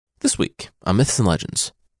This week on Myths and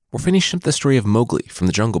Legends, we're finishing up the story of Mowgli from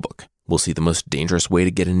the Jungle Book. We'll see the most dangerous way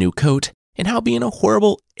to get a new coat and how being a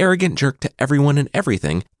horrible, arrogant jerk to everyone and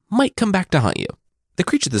everything might come back to haunt you. The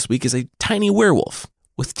creature this week is a tiny werewolf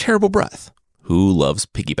with terrible breath who loves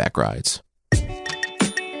piggyback rides.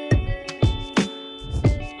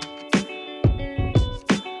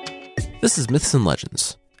 This is Myths and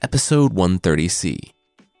Legends, episode 130C,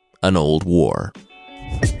 An Old War.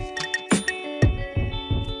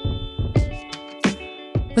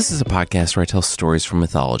 This is a podcast where I tell stories from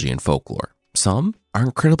mythology and folklore. Some are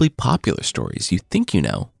incredibly popular stories you think you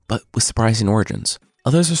know, but with surprising origins.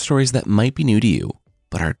 Others are stories that might be new to you,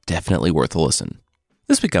 but are definitely worth a listen.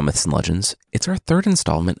 This week on Myths and Legends, it's our third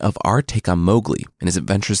installment of our take on Mowgli and his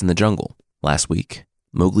adventures in the jungle. Last week,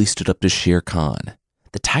 Mowgli stood up to Shere Khan,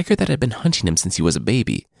 the tiger that had been hunting him since he was a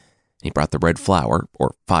baby, and he brought the red flower,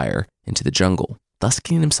 or fire, into the jungle, thus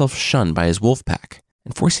getting himself shunned by his wolf pack,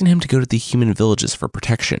 and forcing him to go to the human villages for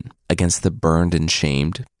protection against the burned and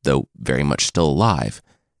shamed, though very much still alive,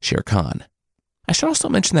 Shere Khan. I should also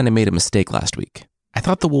mention that I made a mistake last week. I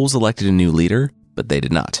thought the wolves elected a new leader, but they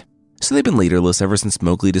did not. So they've been leaderless ever since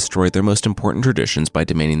Mowgli destroyed their most important traditions by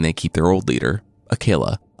demanding they keep their old leader,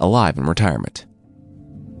 Akela, alive in retirement.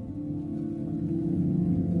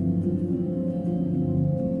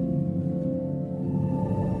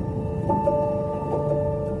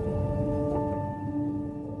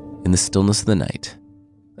 In the stillness of the night,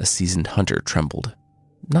 a seasoned hunter trembled.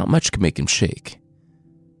 Not much could make him shake,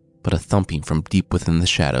 but a thumping from deep within the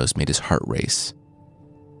shadows made his heart race.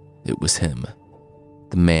 It was him,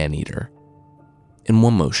 the man-eater. In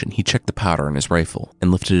one motion, he checked the powder in his rifle and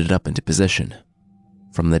lifted it up into position.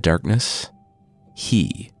 From the darkness,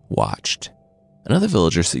 he watched. Another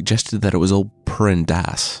villager suggested that it was old Purun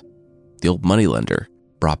Das, the old moneylender,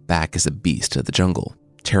 brought back as a beast of the jungle,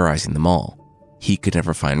 terrorizing them all. He could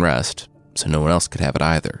never find rest, so no one else could have it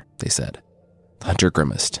either, they said. The hunter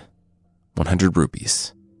grimaced. 100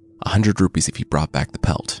 rupees. 100 rupees if he brought back the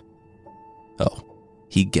pelt. Oh,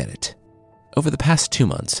 he'd get it. Over the past 2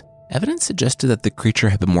 months, evidence suggested that the creature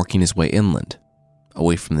had been working his way inland,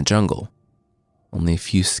 away from the jungle. Only a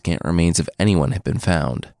few scant remains of anyone had been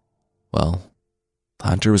found. Well, the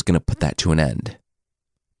hunter was going to put that to an end.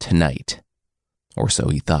 Tonight. Or so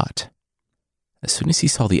he thought. As soon as he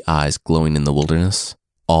saw the eyes glowing in the wilderness,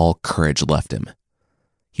 all courage left him.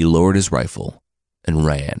 He lowered his rifle and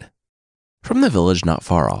ran. From the village not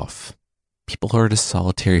far off, people heard a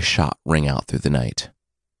solitary shot ring out through the night,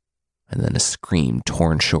 and then a scream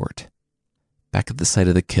torn short. Back at the site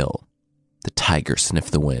of the kill, the tiger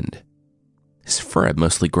sniffed the wind. His fur had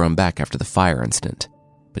mostly grown back after the fire incident,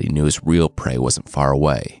 but he knew his real prey wasn't far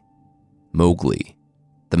away. Mowgli,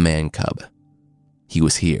 the man cub. He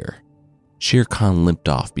was here. Shere Khan limped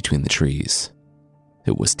off between the trees.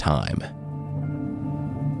 It was time.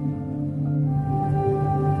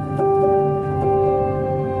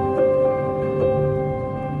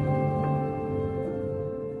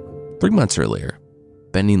 Three months earlier,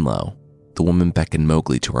 bending low, the woman beckoned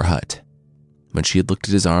Mowgli to her hut. When she had looked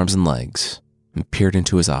at his arms and legs and peered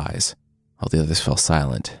into his eyes, all the others fell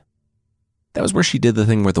silent. That was where she did the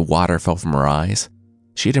thing where the water fell from her eyes.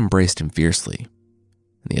 She had embraced him fiercely,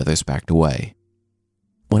 and the others backed away.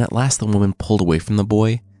 When at last the woman pulled away from the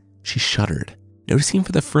boy, she shuddered, noticing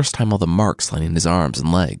for the first time all the marks lining his arms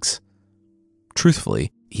and legs.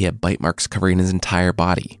 Truthfully, he had bite marks covering his entire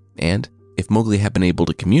body, and if Mowgli had been able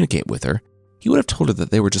to communicate with her, he would have told her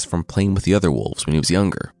that they were just from playing with the other wolves when he was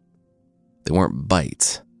younger. They weren't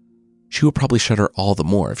bites. She would probably shudder all the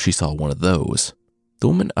more if she saw one of those. The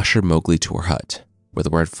woman ushered Mowgli to her hut, where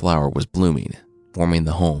the red flower was blooming, warming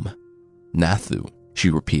the home. Nathu, she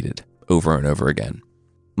repeated, over and over again.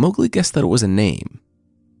 Mowgli guessed that it was a name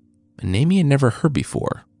he had never heard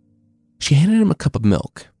before. She handed him a cup of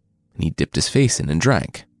milk, and he dipped his face in and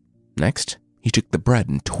drank. Next, he took the bread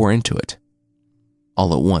and tore into it.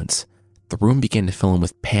 All at once, the room began to fill him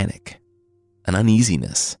with panic, an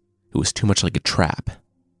uneasiness. It was too much like a trap,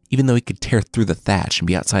 even though he could tear through the thatch and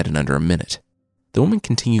be outside in under a minute. The woman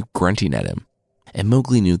continued grunting at him, and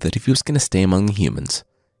Mowgli knew that if he was going to stay among the humans,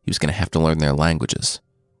 he was going to have to learn their languages.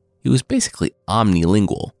 He was basically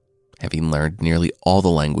omnilingual, having learned nearly all the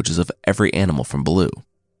languages of every animal from Baloo.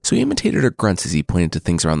 So he imitated her grunts as he pointed to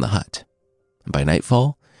things around the hut. And by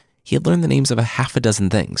nightfall, he had learned the names of a half a dozen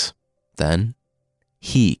things. Then,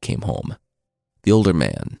 he came home. The older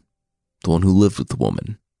man, the one who lived with the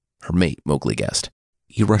woman, her mate, Mowgli guessed.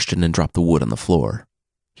 He rushed in and dropped the wood on the floor.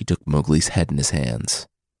 He took Mowgli's head in his hands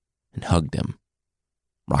and hugged him,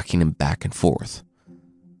 rocking him back and forth.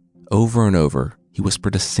 Over and over, he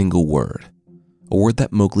whispered a single word, a word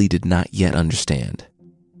that Mowgli did not yet understand.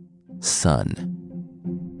 son.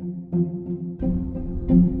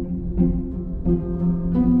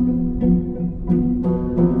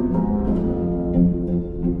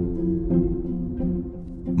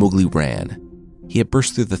 Mowgli ran. He had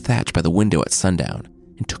burst through the thatch by the window at sundown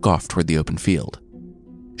and took off toward the open field.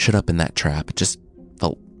 Shut up in that trap, it just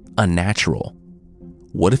felt unnatural.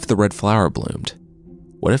 What if the red flower bloomed?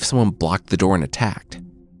 What if someone blocked the door and attacked?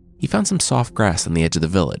 He found some soft grass on the edge of the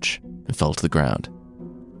village and fell to the ground.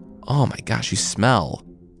 "Oh my gosh, you smell,"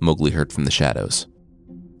 Mowgli heard from the shadows.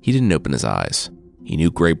 He didn't open his eyes. He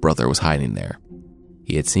knew Gray Brother was hiding there.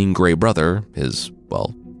 He had seen Gray Brother, his,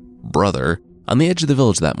 brother, on the edge of the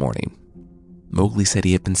village that morning. Mowgli said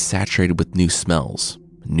he had been saturated with new smells,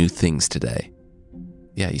 new things today.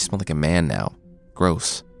 "Yeah, you smell like a man now.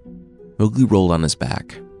 Gross." Mowgli rolled on his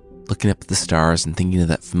back, looking up at the stars and thinking of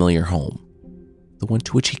that familiar home, the one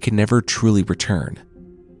to which he could never truly return,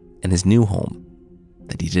 and his new home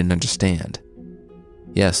that he didn't understand.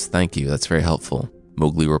 "Yes, thank you, that's very helpful,"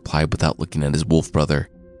 Mowgli replied without looking at his wolf brother.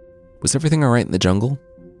 "Was everything all right in the jungle?"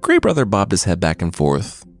 Gray Brother bobbed his head back and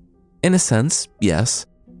forth. "In a sense, yes.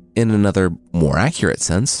 In another, more accurate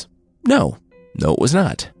sense, no. No, it was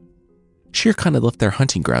not." Shere Khan had left their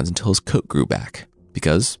hunting grounds until his coat grew back,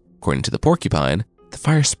 because, according to the porcupine, the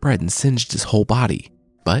fire spread and singed his whole body.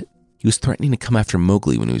 But he was threatening to come after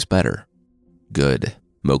Mowgli when he was better. "Good,"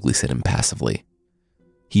 Mowgli said impassively.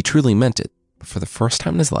 He truly meant it, but for the first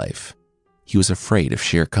time in his life, he was afraid of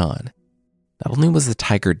Shere Khan. Not only was the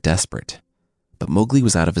tiger desperate, but Mowgli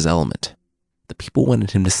was out of his element. The people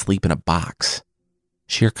wanted him to sleep in a box.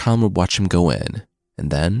 Shere Khan would watch him go in,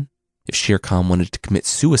 and then, if Shere Khan wanted to commit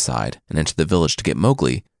suicide and enter the village to get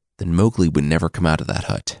Mowgli, then Mowgli would never come out of that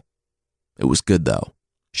hut. It was good, though.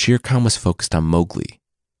 Shere Khan was focused on Mowgli.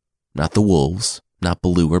 Not the wolves, not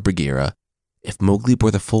Baloo or Bagheera. If Mowgli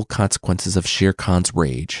bore the full consequences of Shere Khan's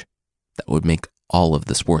rage, that would make all of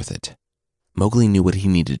this worth it. Mowgli knew what he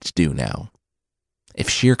needed to do now. If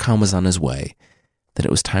Shere Khan was on his way, then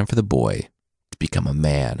it was time for the boy to become a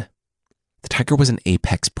man. The tiger was an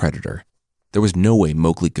apex predator. There was no way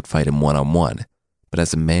Mowgli could fight him one-on-one, but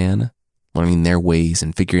as a man, learning their ways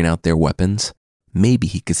and figuring out their weapons, maybe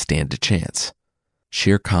he could stand a chance.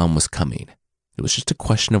 Shere Khan was coming. It was just a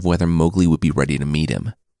question of whether Mowgli would be ready to meet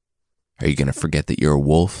him. "Are you going to forget that you're a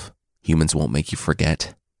wolf? Humans won't make you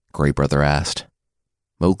forget?" Gray Brother asked.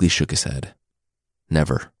 Mowgli shook his head.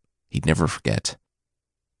 Never. He'd never forget.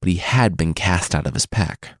 But he had been cast out of his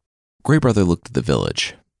pack. Gray Brother looked at the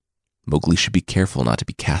village. Mowgli should be careful not to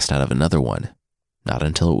be cast out of another one, not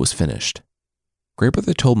until it was finished. Gray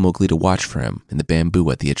Brother told Mowgli to watch for him in the bamboo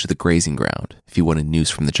at the edge of the grazing ground if he wanted news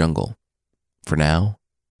from the jungle. For now,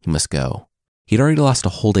 he must go. He'd already lost a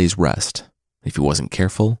whole day's rest. If he wasn't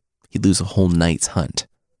careful, he'd lose a whole night's hunt.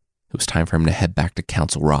 It was time for him to head back to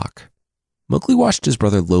Council Rock. Mowgli watched his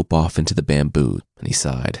brother lope off into the bamboo, and he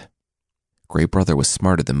sighed. Gray Brother was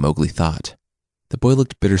smarter than Mowgli thought. The boy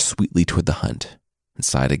looked bittersweetly toward the hunt, and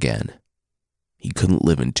sighed again. He couldn't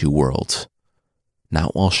live in two worlds.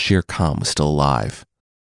 Not while Shere Khan was still alive.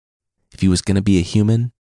 If he was going to be a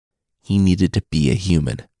human, he needed to be a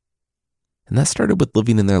human. And that started with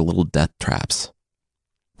living in their little death traps.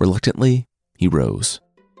 Reluctantly, he rose,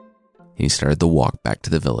 and he started the walk back to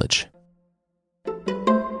the village.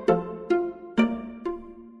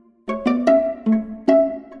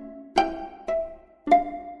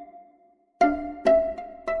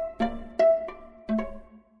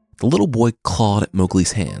 The little boy clawed at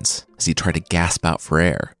Mowgli's hands as he tried to gasp out for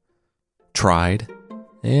air. Tried,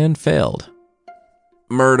 and failed.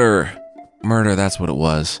 Murder, that's what it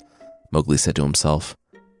was, Mowgli said to himself,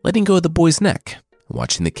 letting go of the boy's neck and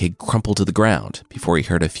watching the kid crumple to the ground before he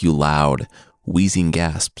heard a few loud, wheezing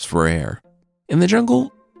gasps for air. In the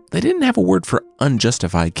jungle, they didn't have a word for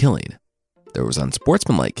unjustified killing. There was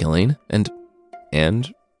unsportsmanlike killing, and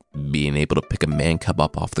being able to pick a man cub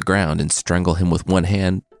up off the ground and strangle him with one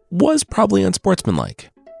hand was probably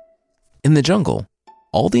unsportsmanlike. In the jungle,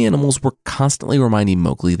 all the animals were constantly reminding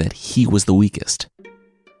Mowgli that he was the weakest.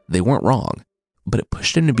 They weren't wrong, but it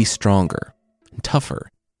pushed him to be stronger and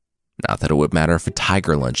tougher. Not that it would matter if a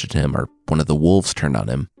tiger lunged at him or one of the wolves turned on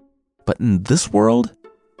him, but in this world,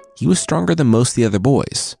 he was stronger than most of the other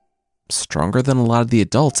boys. Stronger than a lot of the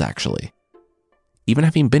adults, actually. Even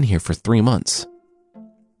having been here for 3 months.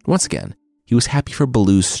 Once again, he was happy for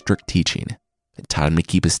Baloo's strict teaching. It taught him to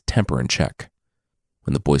keep his temper in check.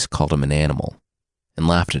 When the boys called him an animal and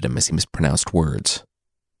laughed at him as he mispronounced words.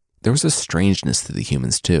 There was a strangeness to the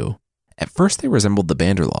humans, too. At first, they resembled the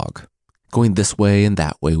Banderlog, going this way and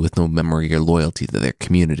that way with no memory or loyalty to their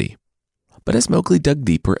community. But as Mowgli dug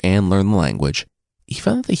deeper and learned the language, he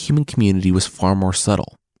found that the human community was far more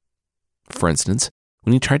subtle. For instance,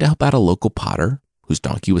 when he tried to help out a local potter whose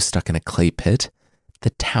donkey was stuck in a clay pit, the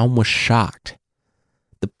town was shocked.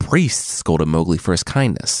 The priests scolded Mowgli for his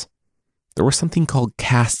kindness. There were something called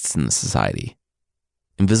castes in the society.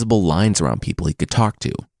 Invisible lines around people he could talk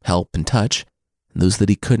to, help, and touch, and those that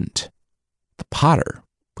he couldn't. The potter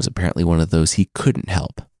was apparently one of those he couldn't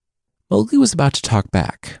help. Mowgli was about to talk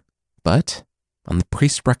back, but, on the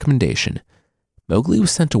priest's recommendation, Mowgli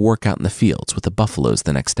was sent to work out in the fields with the buffaloes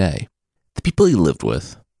the next day. The people he lived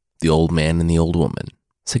with, the old man and the old woman,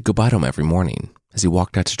 said goodbye to him every morning as he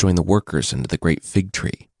walked out to join the workers under the great fig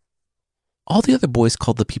tree. All the other boys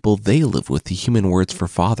called the people they lived with the human words for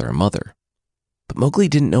father and mother. But Mowgli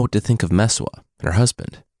didn't know what to think of Meswa and her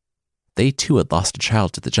husband. They too had lost a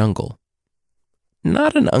child to the jungle.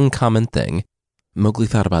 Not an uncommon thing. Mowgli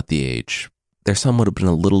thought about the age. Their son would have been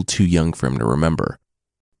a little too young for him to remember.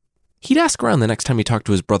 He'd ask around the next time he talked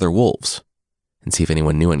to his brother wolves and see if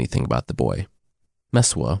anyone knew anything about the boy.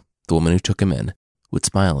 Meswa, the woman who took him in, would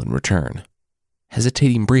smile in return,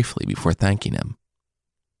 hesitating briefly before thanking him.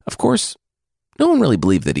 Of course, no one really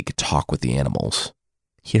believed that he could talk with the animals.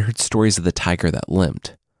 He had heard stories of the tiger that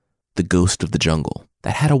limped, the ghost of the jungle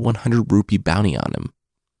that had a 100 rupee bounty on him.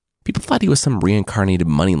 People thought he was some reincarnated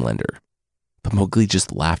moneylender, but Mowgli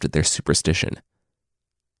just laughed at their superstition.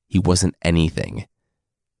 He wasn't anything.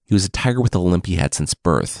 He was a tiger with a limp he had since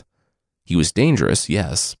birth. He was dangerous,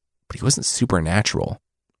 yes, but he wasn't supernatural.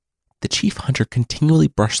 The chief hunter continually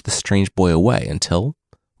brushed the strange boy away until,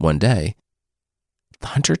 one day, the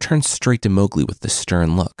hunter turned straight to Mowgli with this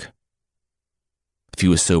stern look. If he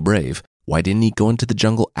was so brave, why didn't he go into the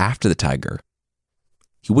jungle after the tiger?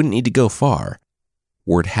 He wouldn't need to go far.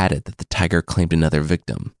 Word had it that the tiger claimed another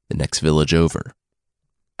victim the next village over.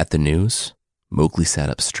 At the news, Mowgli sat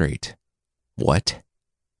up straight. What?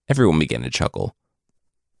 Everyone began to chuckle.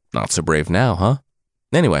 Not so brave now, huh?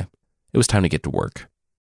 Anyway, it was time to get to work.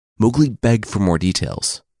 Mowgli begged for more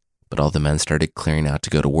details, but all the men started clearing out to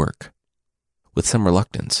go to work. With some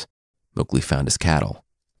reluctance, Mowgli found his cattle.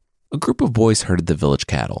 A group of boys herded the village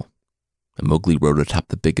cattle, and Mowgli rode atop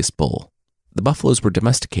the biggest bull. The buffaloes were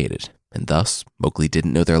domesticated, and thus Mowgli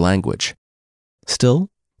didn't know their language. Still,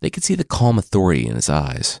 they could see the calm authority in his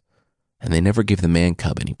eyes, and they never gave the man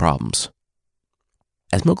cub any problems.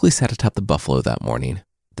 As Mowgli sat atop the buffalo that morning,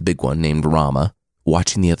 the big one named Rama,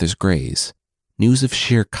 watching the others graze, news of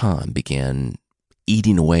Shere Khan began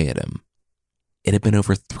eating away at him. It had been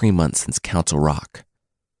over 3 months since Council Rock,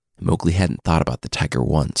 and Mowgli hadn't thought about the tiger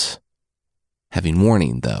once. Having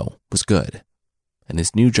warning, though, was good, and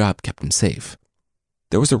his new job kept him safe.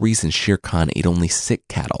 There was a reason Shere Khan ate only sick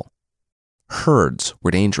cattle. Herds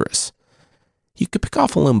were dangerous. You could pick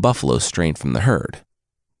off a lone buffalo straying from the herd,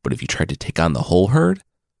 but if you tried to take on the whole herd,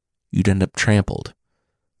 you'd end up trampled,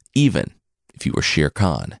 even if you were Shere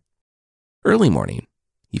Khan. Early morning,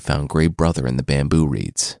 he found Gray Brother in the bamboo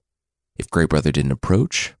reeds. If Gray Brother didn't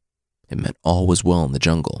approach, it meant all was well in the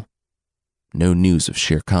jungle. No news of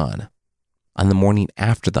Shere Khan. On the morning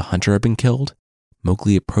after the hunter had been killed,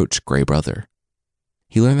 Mowgli approached Gray Brother.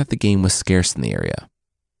 He learned that the game was scarce in the area,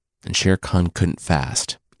 and Shere Khan couldn't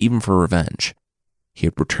fast, even for revenge. He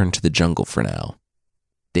had returned to the jungle for now.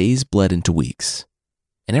 Days bled into weeks,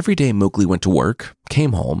 and every day Mowgli went to work,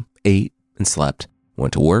 came home, ate, and slept,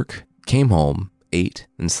 went to work, came home, ate,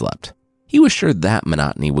 and slept. He was sure that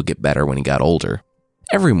monotony would get better when he got older.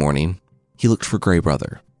 Every morning, he looked for Gray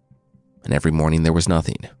Brother, and every morning there was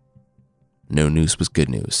nothing. No news was good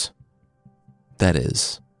news. That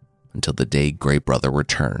is, until the day Gray Brother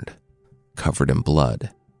returned, covered in blood,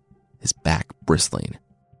 his back bristling.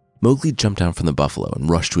 Mowgli jumped down from the buffalo and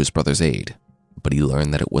rushed to his brother's aid, but he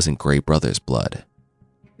learned that it wasn't Gray Brother's blood.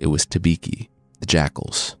 It was Tabiki, the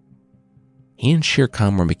jackal's. He and Shere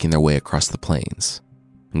Khan were making their way across the plains,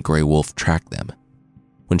 and Gray Wolf tracked them.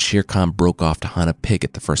 When Shere Khan broke off to hunt a pig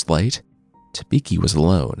at the first light, Tabiki was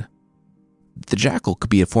alone. The jackal could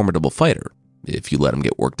be a formidable fighter if you let him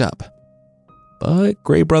get worked up. But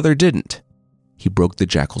Gray Brother didn't. He broke the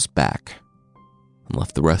jackal's back and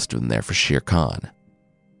left the rest of them there for Shere Khan.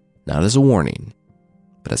 Not as a warning,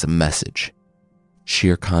 but as a message.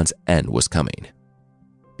 Shere Khan's end was coming.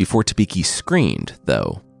 Before Tabiki screamed,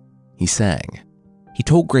 though, he sang. He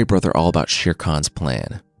told Gray Brother all about Shere Khan's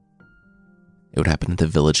plan. It would happen at the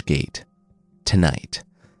village gate, tonight,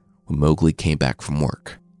 when Mowgli came back from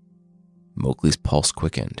work. Mowgli's pulse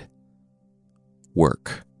quickened.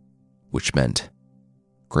 Work, which meant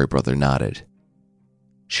Gray Brother nodded.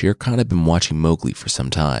 Shere Khan had been watching Mowgli for some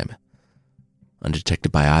time.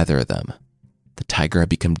 Undetected by either of them, the tiger had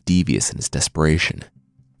become devious in his desperation.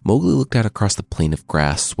 Mowgli looked out across the plain of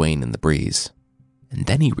grass swaying in the breeze, and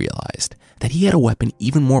then he realized that he had a weapon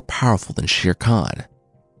even more powerful than Shere Khan.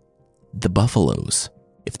 The buffaloes,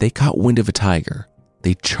 if they caught wind of a tiger,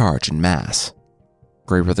 they'd charge en masse.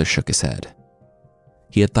 Gray Brother shook his head.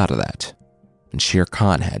 He had thought of that, and Shere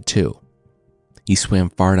Khan had too. He swam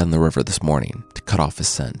far down the river this morning to cut off his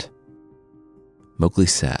scent. Mowgli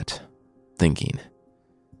sat, thinking.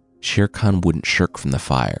 Shere Khan wouldn't shirk from the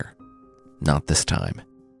fire. Not this time.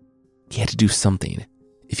 He had to do something.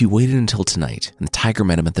 If he waited until tonight and the tiger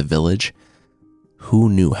met him at the village, who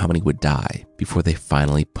knew how many would die before they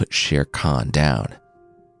finally put Shere Khan down?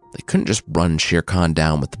 They couldn't just run Shere Khan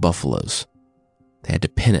down with the buffaloes. They had to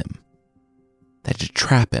pin him. They had to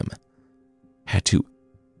trap him.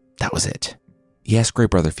 That was it. He asked Gray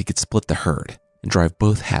Brother if he could split the herd and drive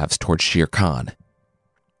both halves towards Shere Khan.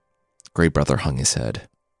 Gray Brother hung his head.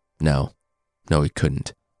 No, he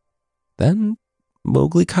couldn't. Then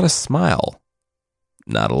Mowgli caught a smile.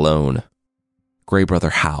 Not alone. Gray Brother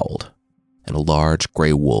howled, and a large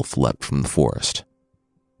gray wolf leapt from the forest.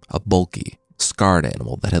 A bulky, scarred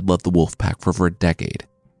animal that had led the wolf pack for over a decade,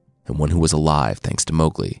 and one who was alive thanks to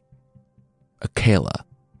Mowgli. Akela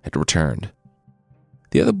had returned.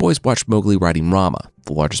 The other boys watched Mowgli riding Rama,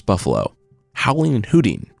 the largest buffalo, howling and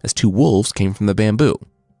hooting as two wolves came from the bamboo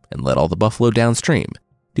and led all the buffalo downstream,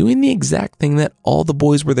 doing the exact thing that all the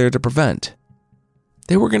boys were there to prevent.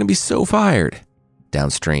 They were going to be so fired.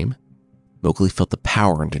 Downstream, Mowgli felt the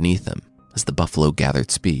power underneath him as the buffalo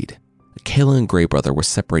gathered speed. Akela and Gray Brother were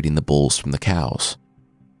separating the bulls from the cows.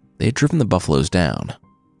 They had driven the buffaloes down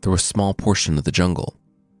through a small portion of the jungle,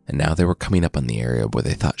 and now they were coming up on the area where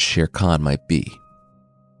they thought Shere Khan might be.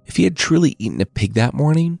 If he had truly eaten a pig that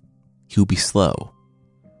morning, he would be slow.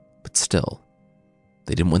 But still,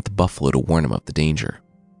 they didn't want the buffalo to warn him of the danger.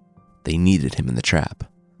 They needed him in the trap.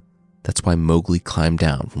 That's why Mowgli climbed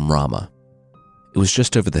down from Rama. It was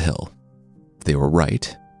just over the hill. If they were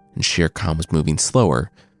right, and Shere Khan was moving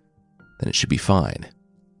slower, then it should be fine.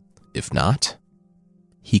 If not,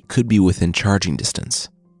 he could be within charging distance.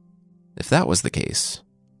 If that was the case,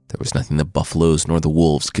 there was nothing the buffaloes nor the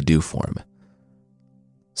wolves could do for him.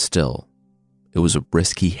 Still, it was a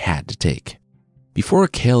risk he had to take. Before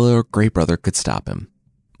Akela or Gray Brother could stop him,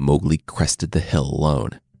 Mowgli crested the hill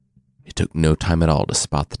alone. It took no time at all to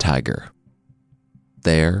spot the tiger.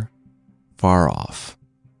 There, far off,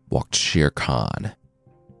 walked Shere Khan.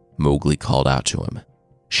 Mowgli called out to him.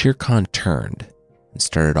 Shere Khan turned and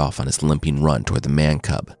started off on his limping run toward the man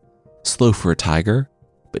cub, slow for a tiger,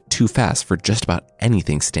 but too fast for just about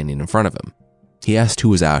anything standing in front of him. He asked who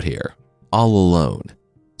was out here, all alone,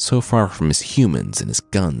 so far from his humans and his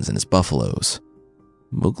guns and his buffaloes.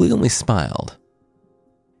 Mowgli only smiled.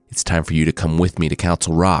 It's time for you to come with me to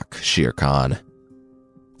Council Rock, Shere Khan.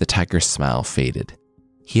 The tiger's smile faded.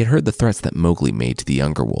 He had heard the threats that Mowgli made to the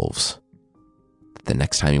younger wolves. The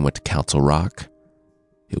next time he went to Council Rock,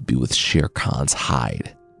 it would be with Shere Khan's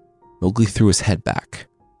hide. Mowgli threw his head back,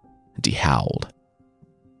 and he howled.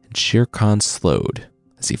 And Shere Khan slowed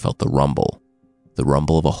as he felt the rumble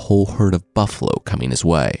of a whole herd of buffalo coming his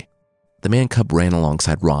way. The man cub ran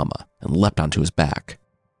alongside Rama and leapt onto his back.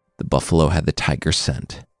 The buffalo had the tiger's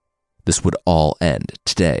scent. This would all end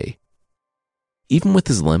today. Even with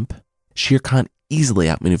his limp, Shere Khan easily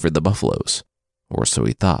outmaneuvered the buffaloes, or so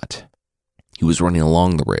he thought. He was running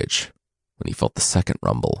along the ridge when he felt the second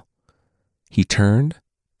rumble. He turned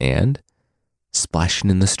and, splashing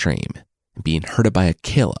in the stream and being herded by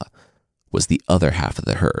Akela, was the other half of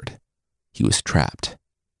the herd. He was trapped.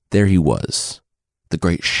 There he was, the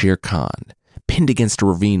great Shere Khan, pinned against a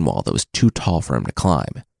ravine wall that was too tall for him to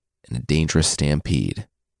climb, in a dangerous stampede.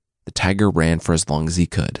 The tiger ran for as long as he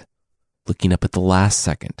could, looking up at the last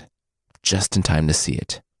second, just in time to see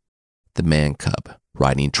it. The man cub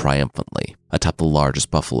riding triumphantly atop the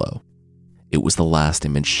largest buffalo. It was the last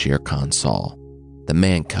image Shere Khan saw. The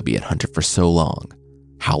man cub he had hunted for so long,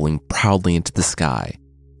 howling proudly into the sky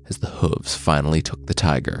as the hooves finally took the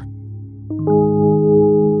tiger.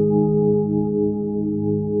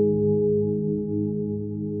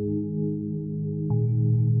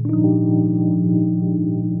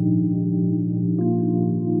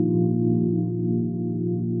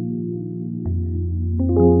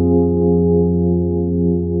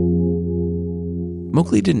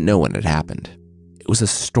 Mowgli didn't know when it happened. It was a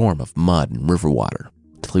storm of mud and river water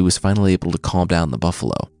until he was finally able to calm down the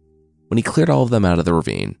buffalo. When he cleared all of them out of the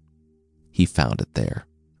ravine, he found it there.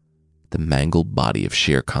 The mangled body of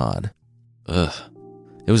Shere Khan. Ugh,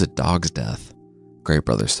 it was a dog's death, Gray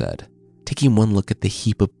Brother said, taking one look at the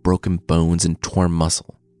heap of broken bones and torn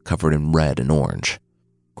muscle covered in red and orange.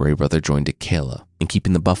 Gray Brother joined Akela in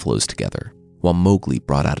keeping the buffaloes together, while Mowgli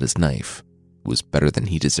brought out his knife. It was better than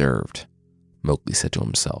he deserved, Mowgli said to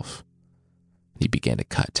himself. He began to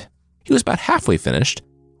cut. He was about halfway finished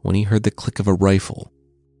when he heard the click of a rifle.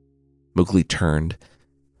 Mowgli turned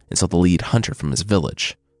and saw the lead hunter from his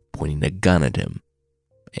village pointing a gun at him,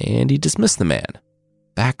 and he dismissed the man.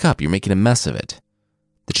 "Back up, you're making a mess of it."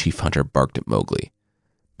 The chief hunter barked at Mowgli,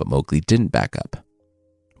 but Mowgli didn't back up.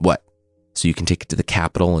 "What, so you can take it to the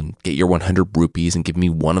capital and get your 100 rupees and give me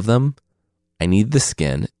one of them? I need the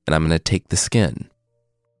skin, and I'm going to take the skin."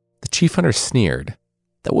 The chief hunter sneered.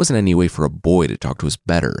 That wasn't any way for a boy to talk to his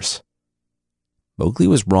betters. Mowgli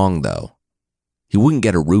was wrong, though. He wouldn't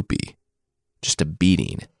get a rupee, just a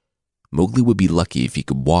beating. Mowgli would be lucky if he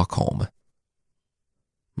could walk home.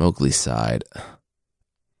 Mowgli sighed.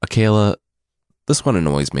 "Akela, this one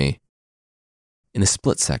annoys me." In a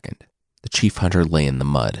split second, the chief hunter lay in the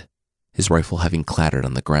mud, his rifle having clattered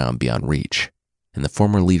on the ground beyond reach, and the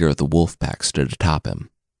former leader of the wolf pack stood atop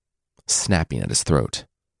him, snapping at his throat.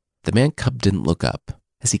 The man cub didn't look up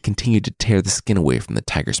as he continued to tear the skin away from the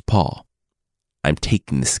tiger's paw. "I'm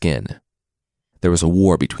taking the skin. There was a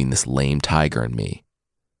war between this lame tiger and me.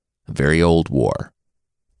 A very old war,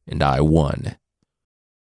 and I won."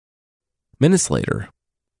 Minutes later,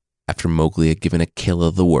 after Mowgli had given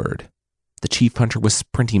Akela the word, the chief hunter was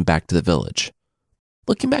sprinting back to the village,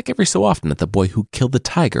 looking back every so often at the boy who killed the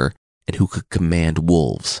tiger and who could command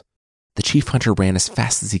wolves. The chief hunter ran as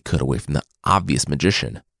fast as he could away from the obvious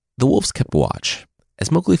magician. The wolves kept watch. As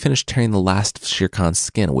Mowgli finished tearing the last of Shere Khan's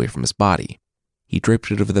skin away from his body, he draped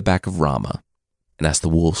it over the back of Rama and asked the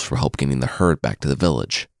wolves for help getting the herd back to the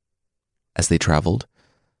village. As they traveled,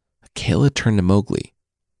 Akela turned to Mowgli.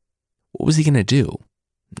 What was he going to do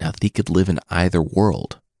now that he could live in either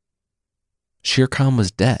world? Shere Khan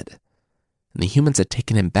was dead, and the humans had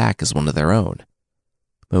taken him back as one of their own.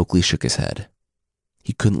 Mowgli shook his head.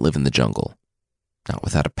 He couldn't live in the jungle, not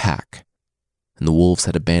without a pack, and the wolves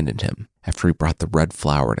had abandoned him after he brought the red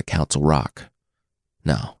flower to Council Rock.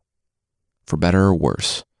 No, for better or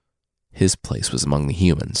worse, his place was among the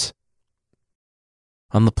humans.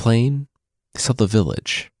 On the plain, they saw the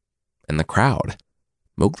village and the crowd.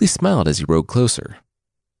 Mowgli smiled as he rode closer.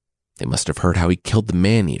 They must have heard how he killed the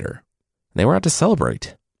man-eater, and they were out to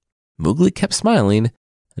celebrate. Mowgli kept smiling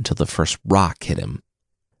until the first rock hit him.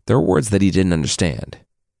 There were words that he didn't understand.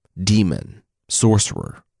 Demon,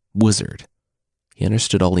 sorcerer, wizard. He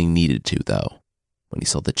understood all he needed to, though, when he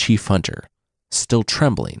saw the chief hunter, still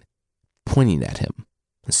trembling, pointing at him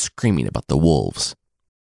and screaming about the wolves.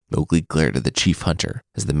 Mowgli glared at the chief hunter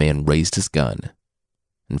as the man raised his gun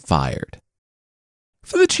and fired.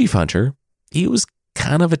 For the chief hunter, he was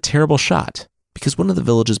kind of a terrible shot because one of the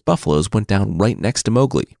village's buffaloes went down right next to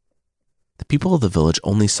Mowgli. The people of the village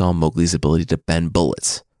only saw Mowgli's ability to bend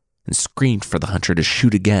bullets and screamed for the hunter to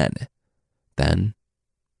shoot again. Then,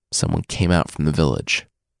 someone came out from the village.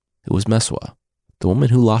 It was Meswa, the woman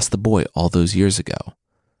who lost the boy all those years ago,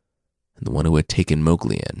 and the one who had taken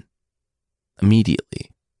Mowgli in.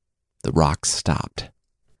 Immediately, the rocks stopped.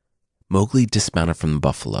 Mowgli dismounted from the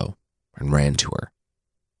buffalo and ran to her,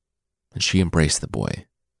 and she embraced the boy,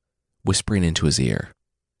 whispering into his ear.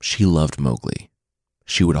 She loved Mowgli.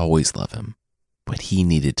 She would always love him, but he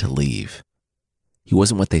needed to leave. He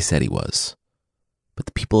wasn't what they said he was, but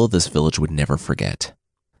the people of this village would never forget.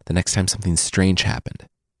 The next time something strange happened,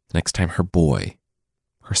 the next time her boy,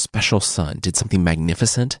 her special son, did something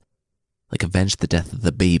magnificent, like avenge the death of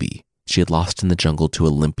the baby she had lost in the jungle to a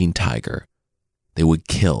limping tiger, they would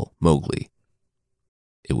kill Mowgli.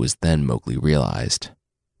 It was then Mowgli realized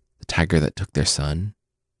the tiger that took their son,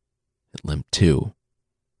 it limped too.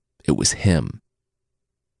 It was him.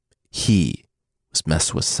 He was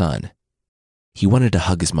Meswa's son. He wanted to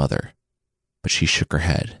hug his mother, but she shook her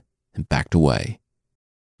head and backed away.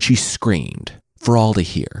 She screamed for all to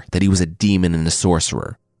hear that he was a demon and a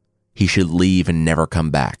sorcerer. He should leave and never come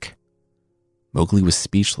back. Mowgli was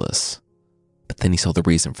speechless, but then he saw the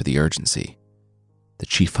reason for the urgency. The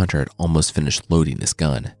chief hunter had almost finished loading his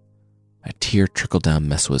gun. A tear trickled down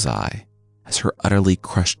Meswa's eye as her utterly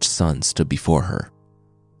crushed son stood before her.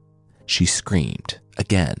 She screamed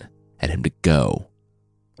again at him to go.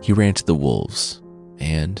 He ran to the wolves,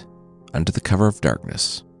 and, under the cover of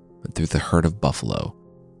darkness, and through the herd of buffalo,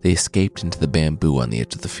 they escaped into the bamboo on the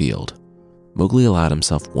edge of the field. Mowgli allowed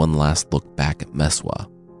himself one last look back at Meswa,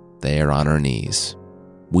 there on her knees,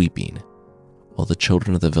 weeping, while the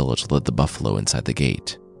children of the village led the buffalo inside the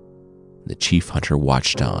gate. The chief hunter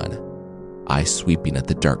watched on, eyes sweeping at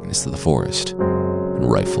the darkness of the forest,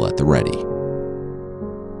 and rifle at the ready.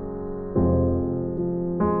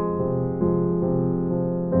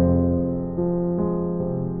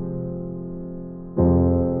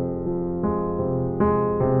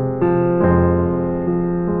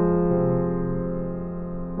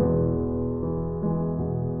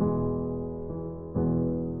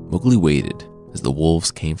 Mowgli waited as the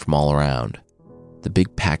wolves came from all around. The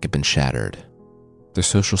big pack had been shattered, their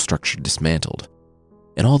social structure dismantled,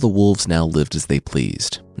 and all the wolves now lived as they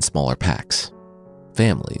pleased in smaller packs.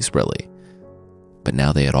 Families, really. But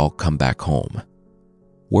now they had all come back home.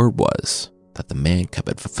 Word was that the man cub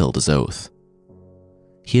had fulfilled his oath.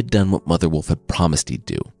 He had done what Mother Wolf had promised he'd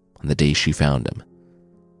do on the day she found him.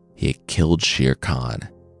 He had killed Shere Khan.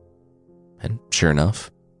 And sure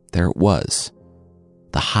enough, there it was.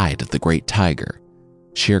 The hide of the great tiger,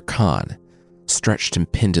 Shere Khan, stretched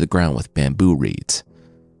and pinned to the ground with bamboo reeds.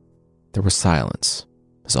 There was silence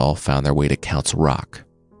as all found their way to Council Rock.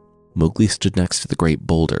 Mowgli stood next to the great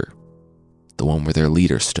boulder, the one where their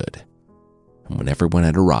leader stood. And when everyone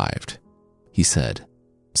had arrived, he said,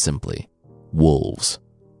 simply, "Wolves,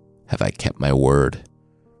 have I kept my word?"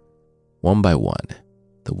 One by one,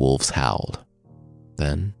 the wolves howled.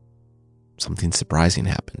 Then, something surprising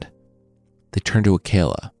happened. They turned to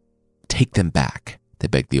Akela. "Take them back," they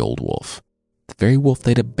begged the old wolf. The very wolf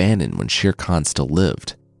they'd abandoned when Shere Khan still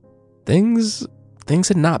lived. Things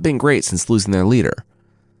had not been great since losing their leader.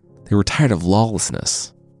 They were tired of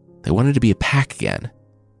lawlessness. They wanted to be a pack again.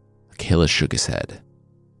 Akela shook his head,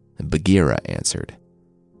 and Bagheera answered.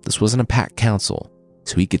 This wasn't a pack council,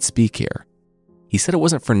 so he could speak here. He said it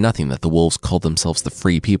wasn't for nothing that the wolves called themselves the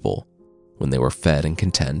Free People. When they were fed and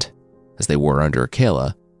content, as they were under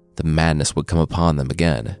Akela, the madness would come upon them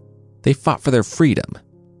again. They fought for their freedom,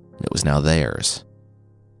 and it was now theirs.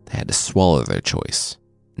 They had to swallow their choice,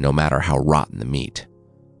 no matter how rotten the meat.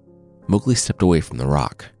 Mowgli stepped away from the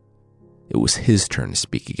rock. It was his turn to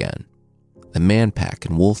speak again. The man pack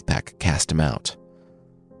and wolf pack had cast him out.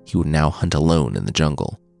 He would now hunt alone in the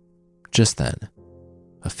jungle. Just then,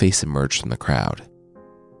 a face emerged from the crowd,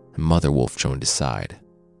 and Mother Wolf joined his side.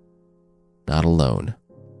 Not alone,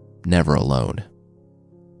 never alone.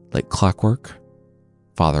 Like clockwork,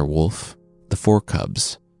 Father Wolf, the 4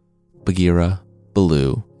 cubs, Bagheera,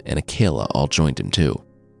 Baloo, and Akela all joined him too.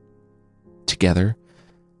 Together,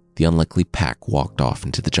 the unlikely pack walked off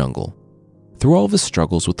into the jungle. Through all of his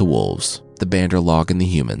struggles with the wolves, the Bandarlog, and the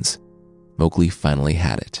humans, Mowgli finally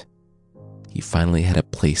had it. He finally had a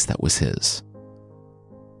place that was his.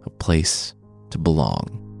 A place to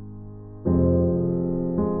belong.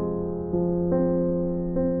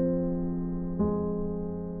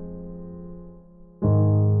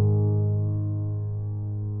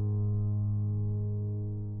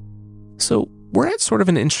 So, we're at sort of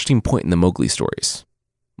an interesting point in the Mowgli stories.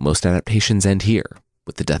 Most adaptations end here,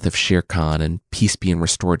 with the death of Shere Khan and peace being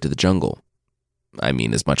restored to the jungle. I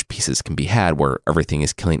mean, as much peace as can be had where everything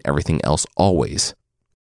is killing everything else always.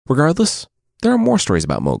 Regardless, there are more stories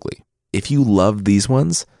about Mowgli. If you loved these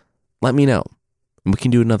ones, let me know. And we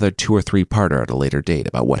can do another 2 or 3-parter at a later date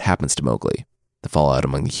about what happens to Mowgli, the fallout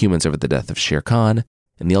among the humans over the death of Shere Khan,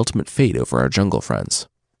 and the ultimate fate over our jungle friends.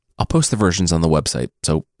 I'll post the versions on the website,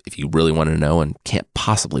 so if you really want to know and can't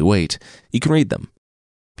possibly wait, you can read them.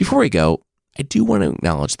 Before we go, I do want to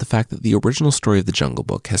acknowledge the fact that the original story of the Jungle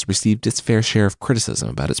Book has received its fair share of criticism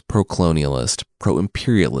about its pro-colonialist,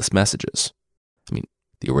 pro-imperialist messages. I mean,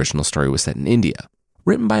 the original story was set in India,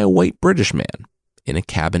 written by a white British man, in a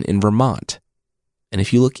cabin in Vermont. And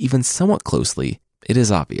if you look even somewhat closely, it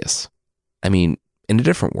is obvious. I mean, in a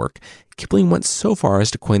different work, Kipling went so far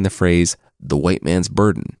as to coin the phrase, "the white man's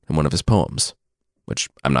burden," in one of his poems, which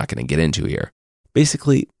I'm not going to get into here.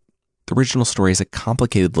 Basically, the original story is a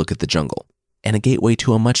complicated look at the jungle, and a gateway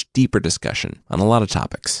to a much deeper discussion on a lot of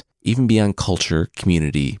topics, even beyond culture,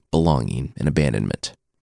 community, belonging, and abandonment.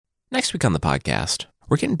 Next week on the podcast,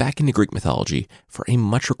 we're getting back into Greek mythology for a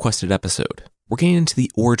much requested episode. We're getting into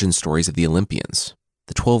the origin stories of the Olympians,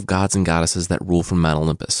 the 12 gods and goddesses that rule from Mount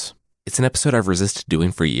Olympus. It's an episode I've resisted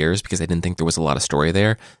doing for years because I didn't think there was a lot of story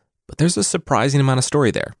there, but there's a surprising amount of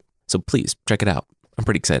story there. So please check it out. I'm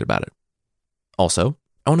pretty excited about it. Also,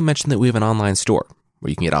 I want to mention that we have an online store where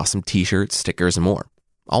you can get awesome t-shirts, stickers, and more,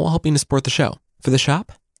 all while helping to support the show. For the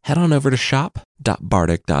shop, head on over to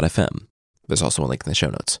shop.bardic.fm. There's also a link in the show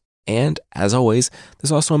notes. And as always,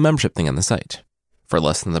 there's also a membership thing on the site. For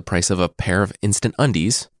less than the price of a pair of instant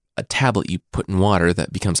undies, a tablet you put in water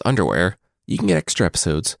that becomes underwear, you can get extra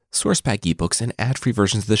episodes, source pack ebooks, and ad-free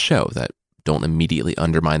versions of the show that don't immediately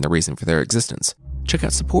undermine the reason for their existence. Check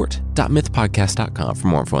out support.mythpodcast.com for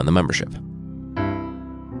more info on the membership.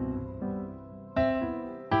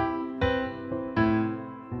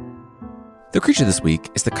 The creature this week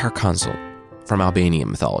is the Carconsul from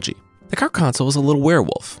Albanian mythology. The Carconsul is a little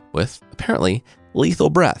werewolf with, apparently, lethal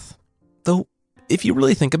breath. Though, if you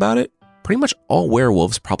really think about it, pretty much all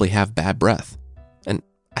werewolves probably have bad breath. And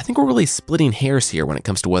I think we're really splitting hairs here when it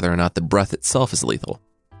comes to whether or not the breath itself is lethal.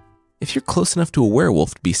 if you're close enough to a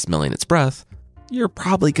werewolf to be smelling its breath, you're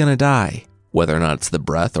probably gonna die. Whether or not it's the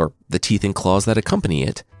breath or the teeth and claws that accompany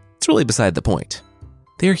it, it's really beside the point.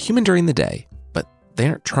 They are human during the day, but they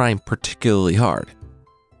aren't trying particularly hard.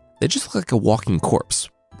 They just look like a walking corpse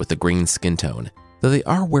with a green skin tone, though they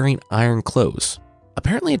are wearing iron clothes.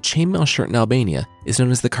 Apparently, a chainmail shirt in Albania is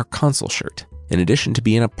known as the Carconsul shirt. In addition to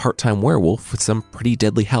being a part-time werewolf with some pretty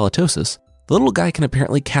deadly halitosis, the little guy can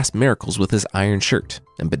apparently cast miracles with his iron shirt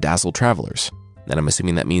and bedazzle travelers. And I'm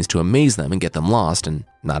assuming that means to amaze them and get them lost and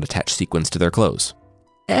not attach sequins to their clothes.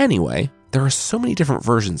 Anyway, there are so many different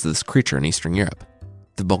versions of this creature in Eastern Europe.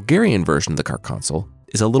 The Bulgarian version of the Carconsul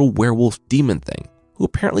is a little werewolf demon thing who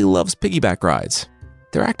apparently loves piggyback rides.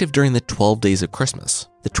 They're active during the 12 days of Christmas,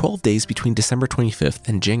 the 12 days between December 25th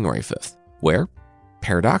and January 5th, where,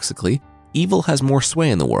 paradoxically, evil has more sway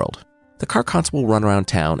in the world. The Carconsul will run around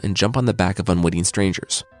town and jump on the back of unwitting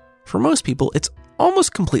strangers. For most people, it's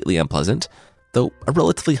almost completely unpleasant, though a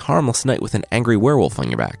relatively harmless night with an angry werewolf on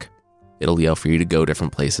your back. It'll yell for you to go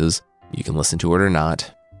different places, you can listen to it or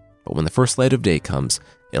not, but when the first light of day comes,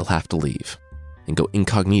 it'll have to leave and go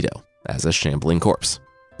incognito as a shambling corpse.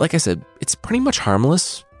 Like I said, it's pretty much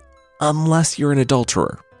harmless, unless you're an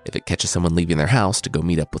adulterer. If it catches someone leaving their house to go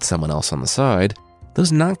meet up with someone else on the side,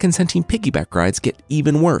 those non-consenting piggyback rides get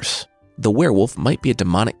even worse. The werewolf might be a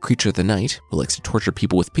demonic creature of the night who likes to torture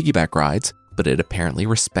people with piggyback rides, but it apparently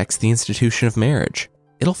respects the institution of marriage.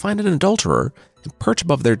 It'll find an adulterer and perch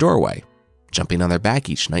above their doorway, jumping on their back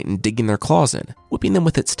each night and digging their claws in, whipping them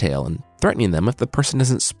with its tail and threatening them if the person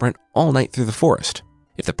doesn't sprint all night through the forest.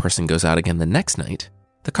 If the person goes out again the next night,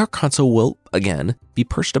 the Carconsul will, again, be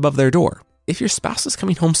perched above their door. If your spouse is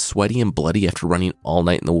coming home sweaty and bloody after running all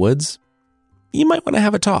night in the woods, you might want to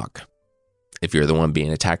have a talk. If you're the one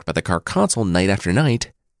being attacked by the Carconsul night after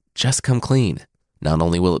night, just come clean. Not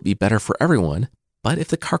only will it be better for everyone, but if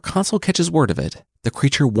the Carconsul catches word of it, the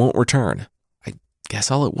creature won't return. I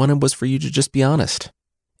guess all it wanted was for you to just be honest.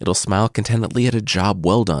 It'll smile contentedly at a job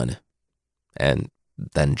well done, and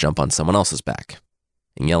then jump on someone else's back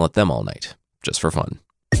and yell at them all night, just for fun.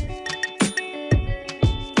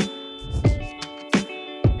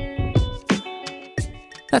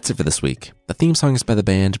 That's it for this week. The theme song is by the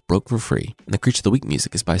band Broke for Free, and the Creature of the Week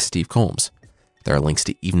music is by Steve Combs. There are links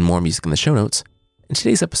to even more music in the show notes, and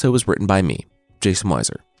today's episode was written by me, Jason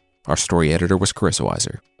Weiser. Our story editor was Carissa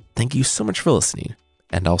Weiser. Thank you so much for listening,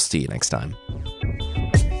 and I'll see you next time.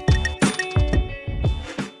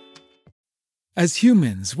 As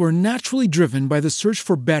humans, we're naturally driven by the search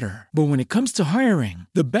for better. But when it comes to hiring,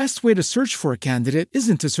 the best way to search for a candidate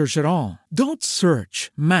isn't to search at all. Don't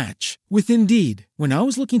search, match with Indeed. When I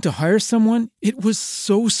was looking to hire someone, it was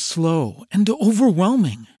so slow and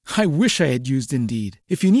overwhelming. I wish I had used Indeed.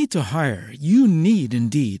 If you need to hire, you need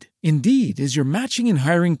Indeed. Indeed is your matching and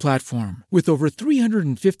hiring platform with over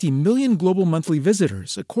 350 million global monthly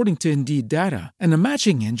visitors, according to Indeed data, and a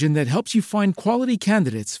matching engine that helps you find quality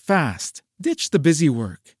candidates fast. Ditch the busy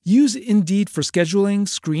work. Use Indeed for scheduling,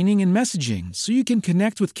 screening, and messaging so you can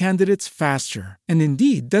connect with candidates faster. And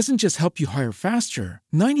Indeed doesn't just help you hire faster.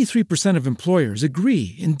 93% of employers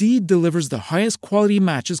agree Indeed delivers the highest quality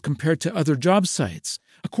matches compared to other job sites,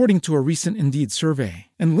 according to a recent Indeed survey.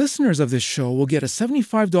 And listeners of this show will get a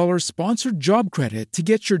 $75 sponsored job credit to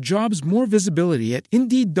get your jobs more visibility at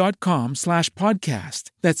Indeed.com/podcast.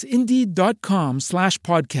 That's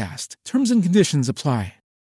Indeed.com/podcast. Terms and conditions apply.